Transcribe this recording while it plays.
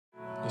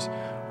Just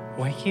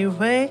wakey,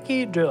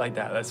 wakey. Do it like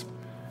that. That's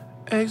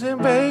eggs and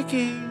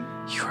bakey.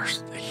 you are.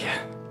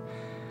 Yeah.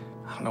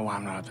 I don't know why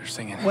I'm not up there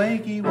singing.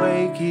 Wakey,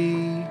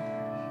 wakey.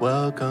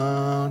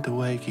 Welcome to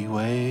Wakey,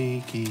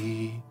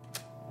 wakey.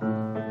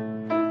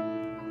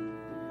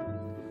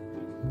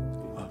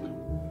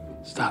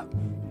 Stop.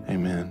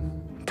 Amen.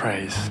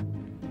 Praise.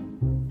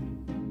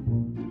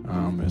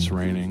 It's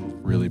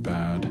raining really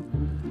bad.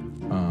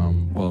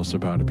 Well, it's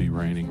about to be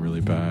raining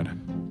really bad.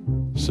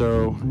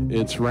 So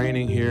it's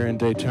raining here in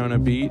Daytona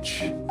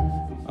Beach.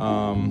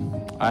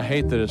 I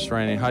hate that it's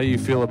raining. How do you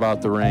feel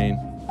about the rain?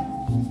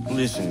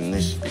 Listen.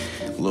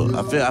 Look,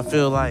 I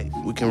feel like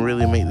we can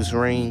really make this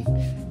rain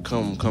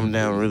come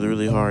down really,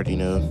 really hard, you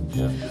know.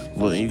 Yeah.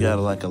 Look, you got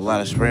like a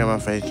lot of spray on my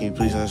face. Can you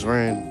please let this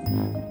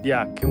rain?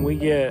 Yeah. Can we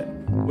get?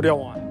 What do y'all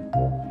want?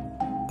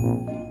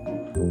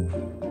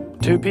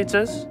 2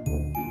 pizzas?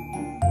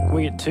 Can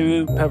we get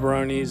 2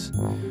 pepperonis?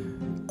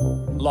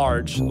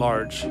 Large.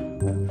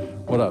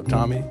 What up,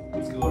 Tommy?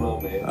 What's going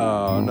on, man?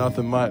 Oh,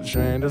 nothing much,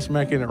 man. Just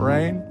making it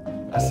rain.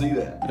 I see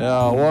that.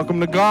 Yeah, welcome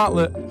to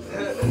Gauntlet.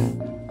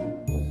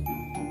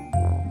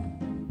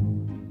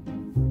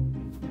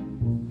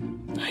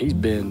 He's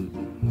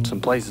been some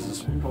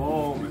places.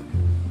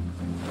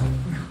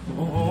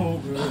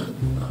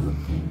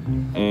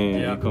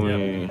 And Yeah, he come yeah.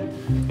 in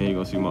and he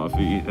gonna see my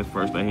feet. That's the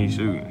first thing he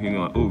shooting. He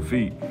gonna, ooh,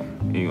 feet.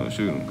 He gonna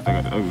shoot him because I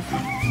got the ugly feet.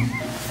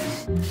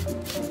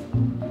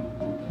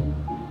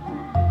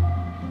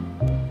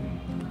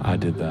 I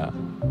did that.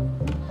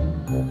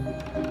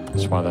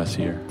 That's why that's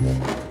here.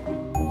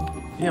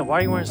 Yeah. Why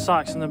are you wearing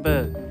socks in the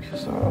bed?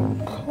 Because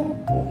I'm cold.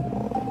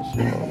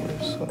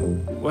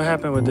 What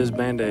happened with this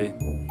Band-Aid? I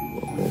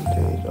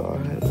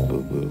had a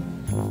boo-boo.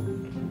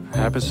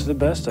 Happens to the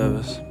best of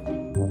us.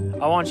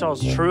 I want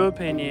y'all's true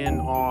opinion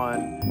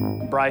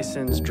on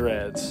Bryson's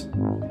dreads.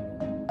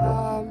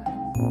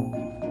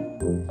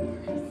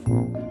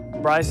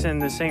 Bryson,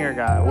 the singer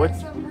guy. What?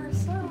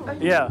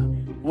 Yeah.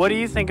 What do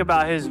you think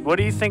about his? What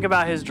do you think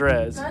about his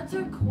dreads? Dreads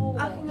are cool.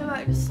 I can go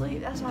back to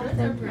sleep. That's all I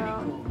think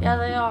about. Cool. Yeah,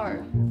 they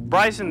are.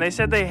 Bryson, they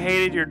said they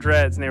hated your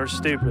dreads and they were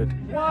stupid.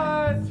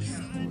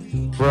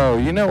 Bro,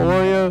 you know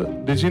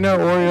Oreo? Did you know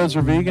Oreos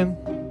are vegan?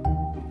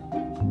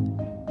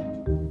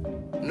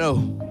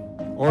 No.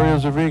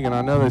 Oreos are vegan.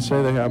 I know they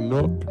say they have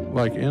milk,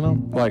 like, in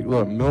them. Like,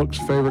 look, milk's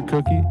favorite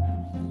cookie.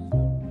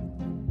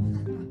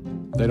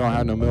 They don't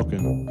have no milk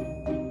in them.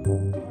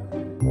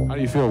 How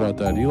do you feel about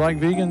that? Do you like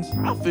vegans?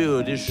 I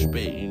feel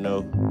disrespect, you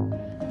know.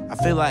 I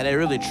feel like they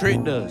really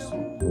tricked us.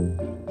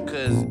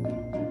 Because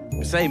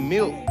it say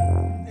milk,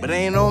 but there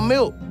ain't no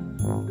milk.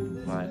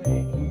 Like,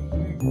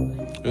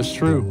 It's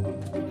true.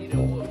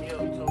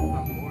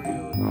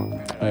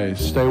 Hey,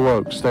 stay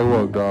woke,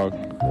 dog.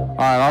 All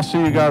right, I'll see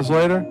you guys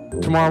later.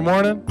 Tomorrow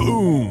morning,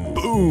 boom.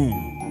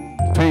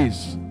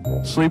 Peace.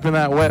 Sleep in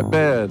that wet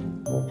bed.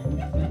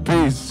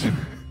 Peace.